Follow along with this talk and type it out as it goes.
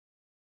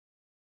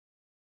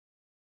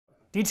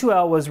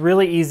D2L was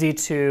really easy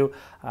to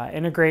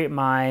integrate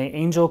my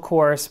Angel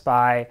course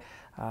by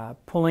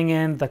pulling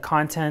in the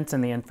content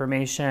and the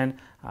information,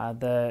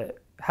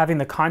 having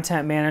the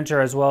content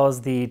manager as well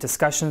as the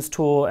discussions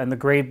tool and the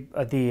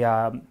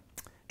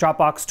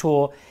Dropbox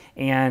tool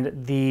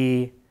and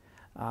the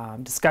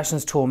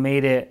discussions tool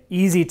made it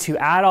easy to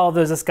add all of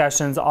those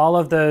discussions, all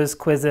of those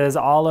quizzes,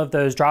 all of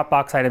those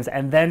Dropbox items,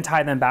 and then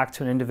tie them back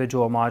to an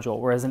individual module.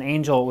 Whereas in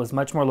Angel, it was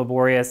much more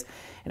laborious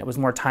and it was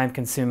more time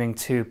consuming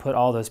to put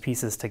all those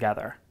pieces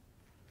together.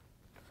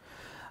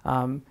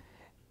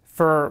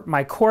 For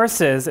my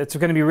courses, it's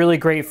going to be really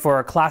great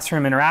for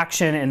classroom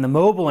interaction in the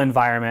mobile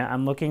environment.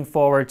 I'm looking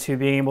forward to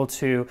being able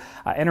to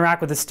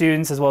interact with the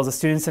students as well as the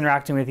students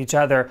interacting with each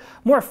other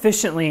more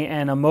efficiently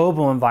in a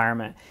mobile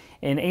environment.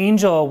 In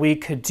Angel, we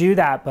could do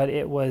that, but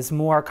it was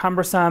more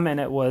cumbersome and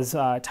it was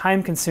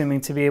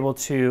time-consuming to be able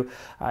to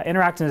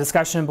interact in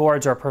discussion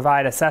boards or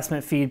provide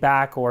assessment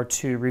feedback or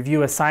to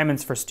review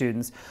assignments for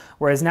students.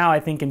 Whereas now I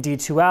think in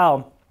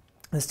D2L,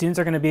 the students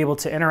are going to be able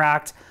to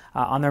interact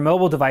on their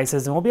mobile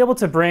devices, and we'll be able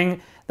to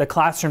bring the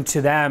classroom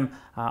to them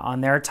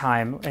on their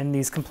time. In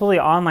these completely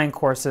online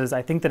courses,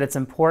 I think that it's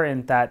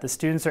important that the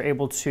students are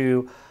able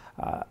to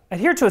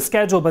adhere to a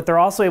schedule, but they're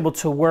also able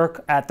to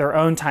work at their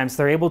own time. So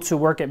they're able to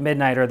work at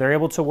midnight, or they're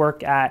able to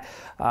work at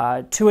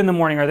 2 in the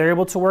morning, or they're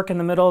able to work in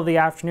the middle of the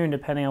afternoon,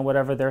 depending on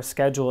whatever their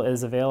schedule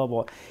is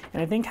available.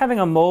 And I think having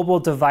a mobile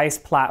device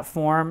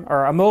platform,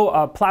 or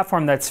a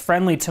platform that's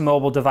friendly to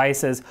mobile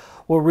devices,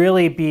 will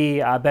really be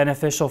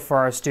beneficial for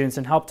our students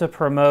and help to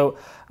promote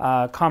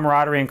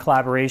camaraderie and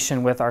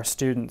collaboration with our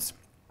students.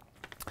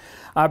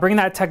 Bringing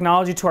that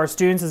technology to our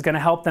students is going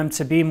to help them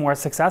to be more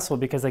successful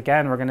because,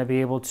 again, we're going to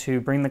be able to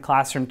bring the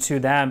classroom to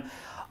them.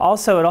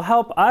 Also, it'll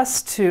help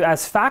us to,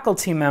 as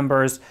faculty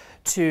members,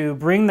 to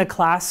bring the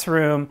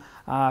classroom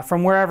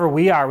from wherever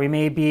we are. We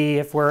may be,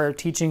 if we're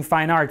teaching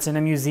fine arts in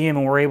a museum,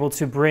 and we're able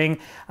to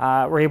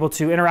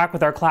interact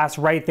with our class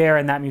right there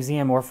in that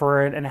museum. Or if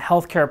we're in a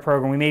healthcare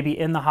program, we may be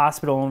in the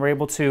hospital and we're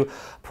able to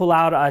pull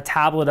out a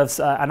tablet of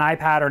an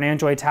iPad or an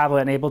Android tablet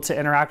and able to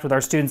interact with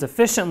our students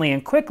efficiently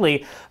and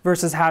quickly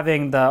versus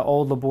having the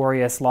old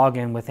laborious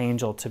login with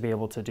Angel to be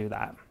able to do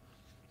that.